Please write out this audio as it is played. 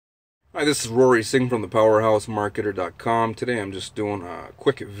Hi, this is Rory Singh from the PowerhouseMarketer.com. Today I'm just doing a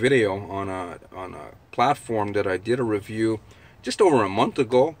quick video on a platform that I did a review just over a month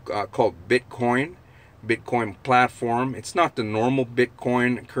ago called BitCoiin. BitCoin platform. It's not the normal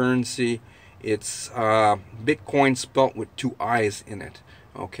Bitcoin currency. It's Bitcoin spelt with two I's in it.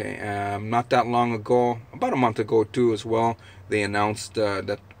 Okay, not that long ago, about a month ago too as well, they announced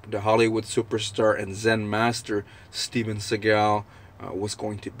that the Hollywood superstar and Zen master Steven Seagal was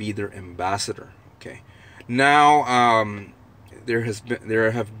going to be their ambassador. Okay, now there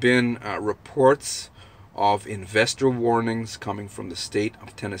have been reports of investor warnings coming from the state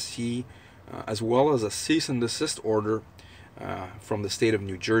of Tennessee, as well as a cease and desist order from the state of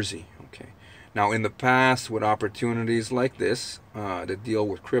New Jersey. Okay, now in the past, with opportunities like this that deal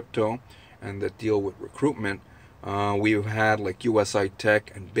with crypto and that deal with recruitment, we've had like USI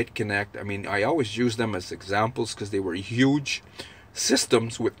Tech and BitConnect. I mean, I always use them as examples because they were huge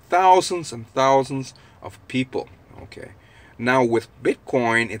systems with thousands and thousands of people. Okay, now with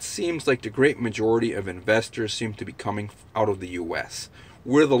Bitcoin, it seems like the great majority of investors seem to be coming out of the US,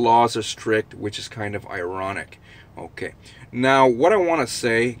 where the laws are strict, which is kind of ironic. Okay, now what I want to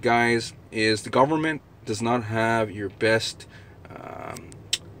say, guys, is the government does not have your best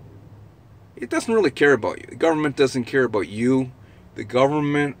it doesn't really care about you. The government doesn't care about you. The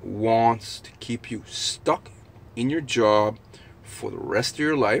government wants to keep you stuck in your job for the rest of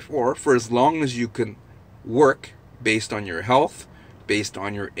your life, or for as long as you can work, based on your health, based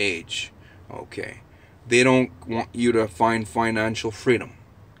on your age. Okay, they don't want you to find financial freedom.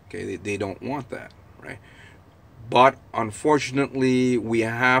 Okay, they don't want that, right? But unfortunately, we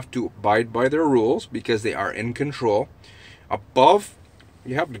have to abide by their rules because they are in control. Above,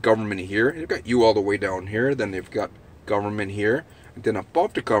 you have the government here. They've got you all the way down here. Then they've got government here. And then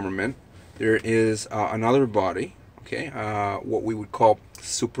above the government, there is another body. Okay, what we would call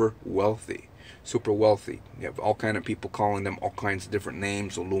super wealthy. Super wealthy. You have all kind of people calling them all kinds of different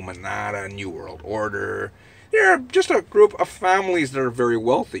names: Illuminati, New World Order. They're just a group of families that are very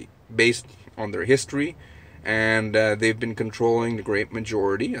wealthy based on their history, and they've been controlling the great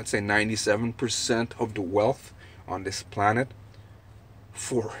majority, I'd say 97% of the wealth on this planet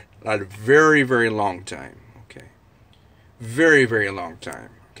for a very, very long time. Okay, very, very long time.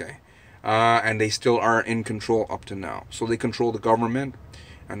 Okay, and they still are in control up to now. So they control the government,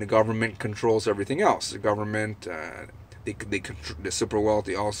 and the government controls everything else. The government, the super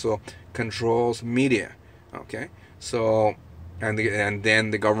wealthy also controls media. Okay, so and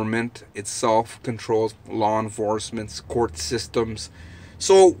then the government itself controls law enforcement, court systems.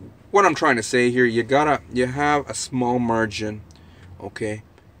 So what I'm trying to say here, you have a small margin. Okay,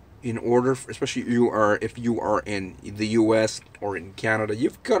 in order for, especially if you are in the US or in Canada,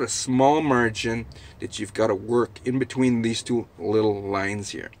 you've got a small margin that you've got to work in between these two little lines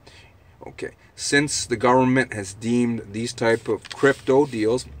here. Okay, since the government has deemed these type of crypto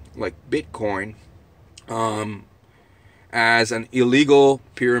deals like Bitcoin as an illegal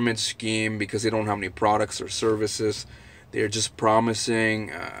pyramid scheme because they don't have any products or services, they're just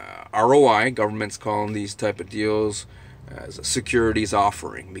promising ROI. Government's calling these type of deals as a securities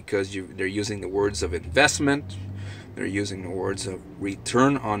offering because they're using the words of investment, they're using the words of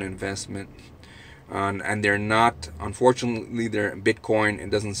return on investment, and they're not, unfortunately, their Bitcoin, it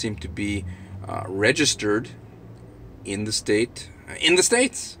doesn't seem to be registered in the states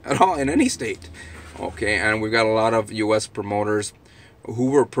at all, in any state. Okay, and we've got a lot of US promoters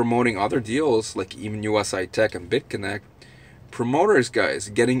who were promoting other deals, like even USI Tech and BitConnect. Promoters, guys,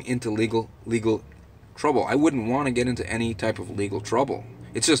 getting into legal trouble. I wouldn't want to get into any type of legal trouble.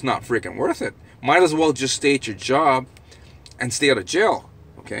 It's just not freaking worth it. Might as well just stay at your job and stay out of jail.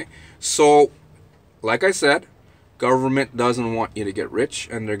 Okay, so like I said, government doesn't want you to get rich,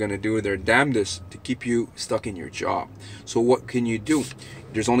 and they're going to do their damnedest to keep you stuck in your job. So what can you do?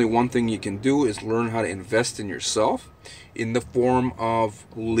 There's only one thing you can do, is learn how to invest in yourself in the form of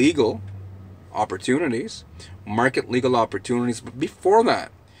legal opportunities, market legal opportunities. But before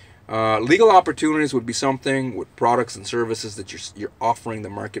that, legal opportunities would be something with products and services that you're offering the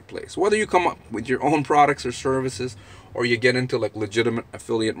marketplace. Whether you come up with your own products or services, or you get into like legitimate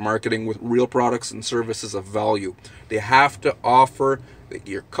affiliate marketing with real products and services of value. They have to offer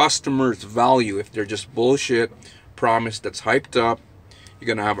your customers value. If they're just bullshit promise that's hyped up, you're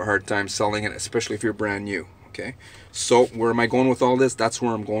gonna have a hard time selling it, especially if you're brand new. Okay, so where am I going with all this? That's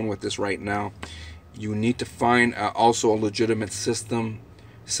where I'm going with this right now. You need to find also a legitimate system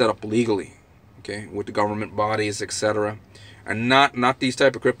set up legally, okay, with the government bodies, etc., and not these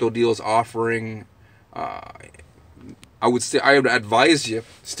type of crypto deals offering I would advise you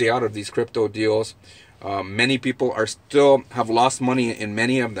stay out of these crypto deals Many people are still have lost money in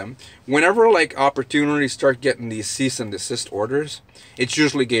many of them. Whenever like opportunities start getting these cease and desist orders, it's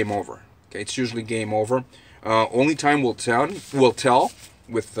usually game over. Okay, it's usually game over. Only time will tell. Will tell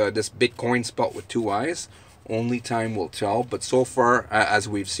with this BitCoin spelt with 2 eyes. Only time will tell. But so far, as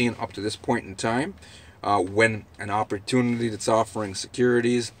we've seen up to this point in time, when an opportunity that's offering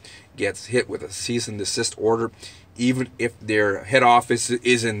securities gets hit with a cease and desist order, even if their head office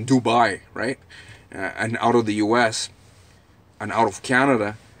is in Dubai, right? And out of the U.S. and out of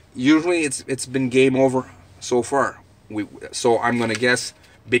Canada, usually it's been game over so far. So I'm gonna guess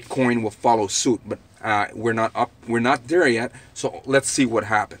BitCoin will follow suit, but we're not there yet. So let's see what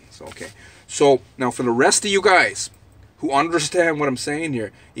happens. Okay. So now for the rest of you guys who understand what I'm saying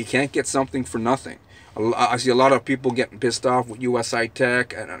here, you can't get something for nothing. I see a lot of people getting pissed off with USI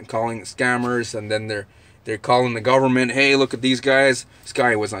Tech and calling scammers, and then they're calling the government. Hey, look at these guys. This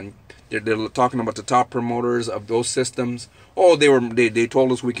guy was on. They're talking about the top promoters of those systems. Oh, they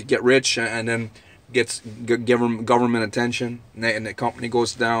told us we could get rich, and then gets government attention, and the company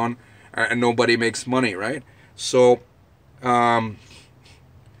goes down, and nobody makes money, right? So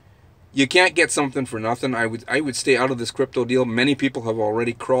you can't get something for nothing. I would stay out of this crypto deal. Many people have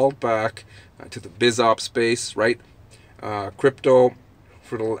already crawled back to the BizOp space, right? Crypto,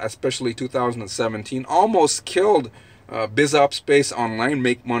 especially 2017, almost killed BizOp space online,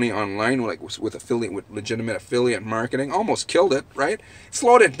 make money online, like with legitimate affiliate marketing, almost killed it, right?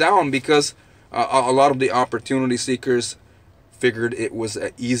 Slowed it down because a lot of the opportunity seekers figured it was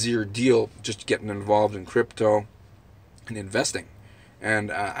an easier deal just getting involved in crypto and investing.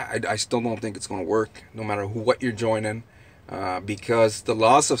 And I still don't think it's going to work, no matter what you're joining, because the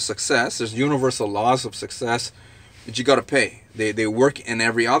laws of success, there's universal laws of success that you got to pay. They work in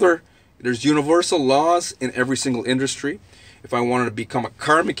every other. There's universal laws in every single industry. If I wanted to become a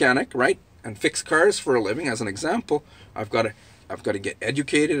car mechanic, right, and fix cars for a living, as an example, I've got to get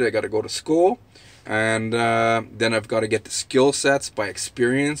educated. I got to go to school, and then I've got to get the skill sets by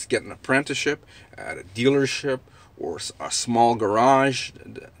experience, get an apprenticeship at a dealership or a small garage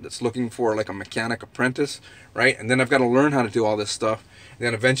that's looking for like a mechanic apprentice, right? And then I've got to learn how to do all this stuff. And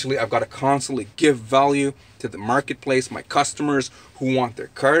then eventually I've got to constantly give value to the marketplace, my customers who want their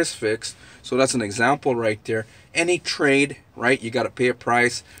cars fixed. So that's an example right there. Any trade, right? You got to pay a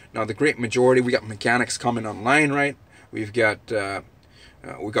price. Now the great majority, we got mechanics coming online, right? We've got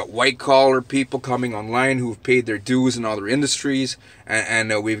white collar people coming online who've paid their dues in other industries,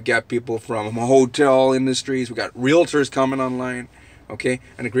 and we've got people from hotel industries. We've got realtors coming online, okay?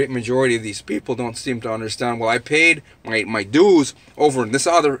 And the great majority of these people don't seem to understand, well, I paid my dues over in this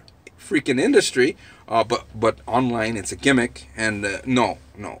other freaking industry, but online it's a gimmick. And no,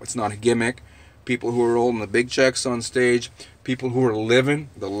 it's not a gimmick. People who are holding the big checks on stage, people who are living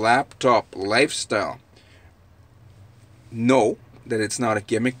the laptop lifestyle, know that it's not a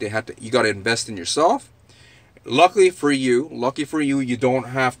gimmick. You got to invest in yourself. Lucky for you, you don't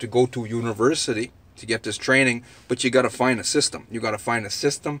have to go to university to get this training, but you got to find a system. You got to find a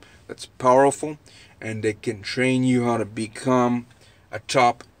system that's powerful and that can train you how to become a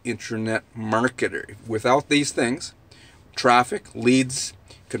top internet marketer. Without these things, traffic, leads,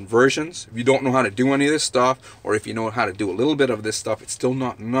 conversions, if you don't know how to do any of this stuff, or if you know how to do a little bit of this stuff, it's still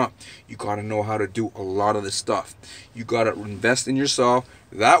not enough. You got to know how to do a lot of this stuff. You got to invest in yourself.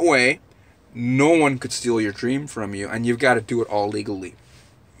 That way, no one could steal your dream from you, and you've got to do it all legally.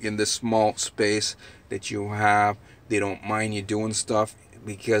 In this small space that you have, they don't mind you doing stuff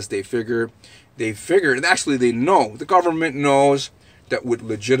because they figure, actually they know, the government knows that with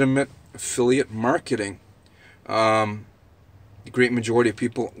legitimate affiliate marketing, the great majority of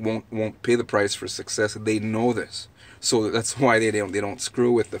people won't pay the price for success. They know this, so that's why they don't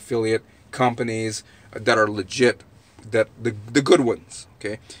screw with affiliate companies that are legit, that the good ones.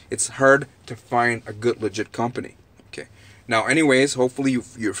 Okay, it's hard to find a good legit company. Okay, now anyways, hopefully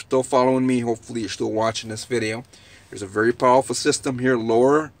you're still following me. Hopefully you're still watching this video. There's a very powerful system here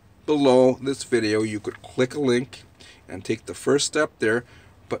lower below this video. You could click a link and take the first step there.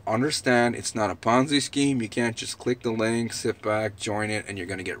 But understand, it's not a Ponzi scheme. You can't just click the link, sit back, join it, and you're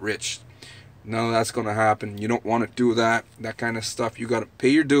going to get rich. None of that's going to happen. You don't want to do that kind of stuff. You got to pay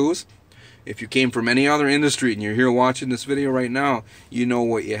your dues. If you came from any other industry and you're here watching this video right now, you know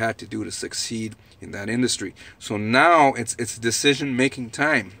what you had to do to succeed in that industry. So now it's decision-making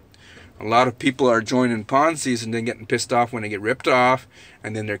time. A lot of people are joining Ponzi's and then getting pissed off when they get ripped off,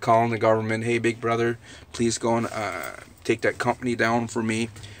 and then they're calling the government, hey, big brother, please go and take that company down for me.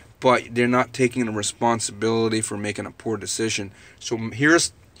 But they're not taking the responsibility for making a poor decision. So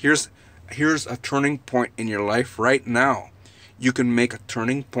here's a turning point in your life right now. You can make a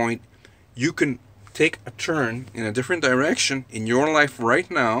turning point. You can take a turn in a different direction in your life right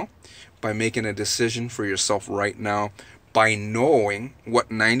now by making a decision for yourself right now, by knowing what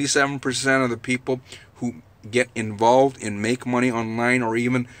 97% of the people who get involved in make money online, or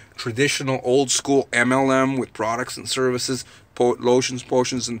even traditional old school MLM with products and services, lotions,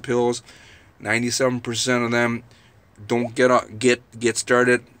 potions, and pills, 97% of them don't get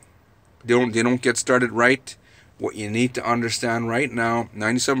started. They don't get started right. What you need to understand right now,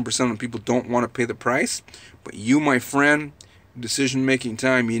 97% of people don't want to pay the price, but you, my friend, decision making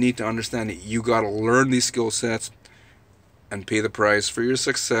time, you need to understand that you got to learn these skill sets and pay the price for your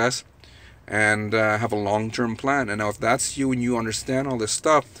success, and have a long-term plan. And now if that's you and you understand all this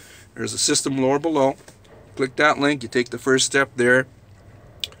stuff, there's a system lower below. Click that link, you take the first step there.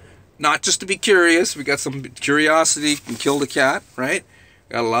 Not just to be curious, we got some curiosity can kill the cat, right?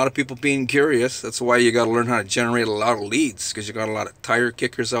 Got a lot of people being curious. That's why you got to learn how to generate a lot of leads, because you got a lot of tire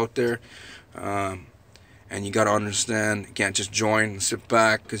kickers out there. And you got to understand, you can't just join and sit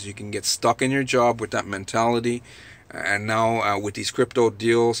back, because you can get stuck in your job with that mentality. And now with these crypto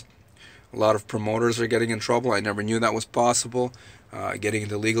deals, a lot of promoters are getting in trouble. I never knew that was possible. Getting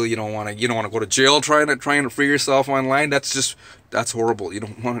into legal, you don't want to go to jail trying to free yourself online. That's horrible. You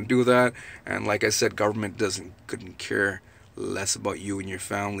don't want to do that. And like I said, government couldn't care less about you and your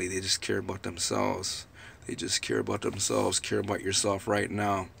family. They just care about themselves. They just care about themselves. Care about yourself right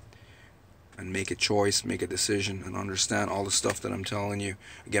now. And make a choice, make a decision, and understand all the stuff that I'm telling you.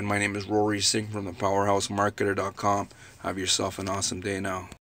 Again, my name is Rory Singh from thepowerhousemarketer.com. Have yourself an awesome day now.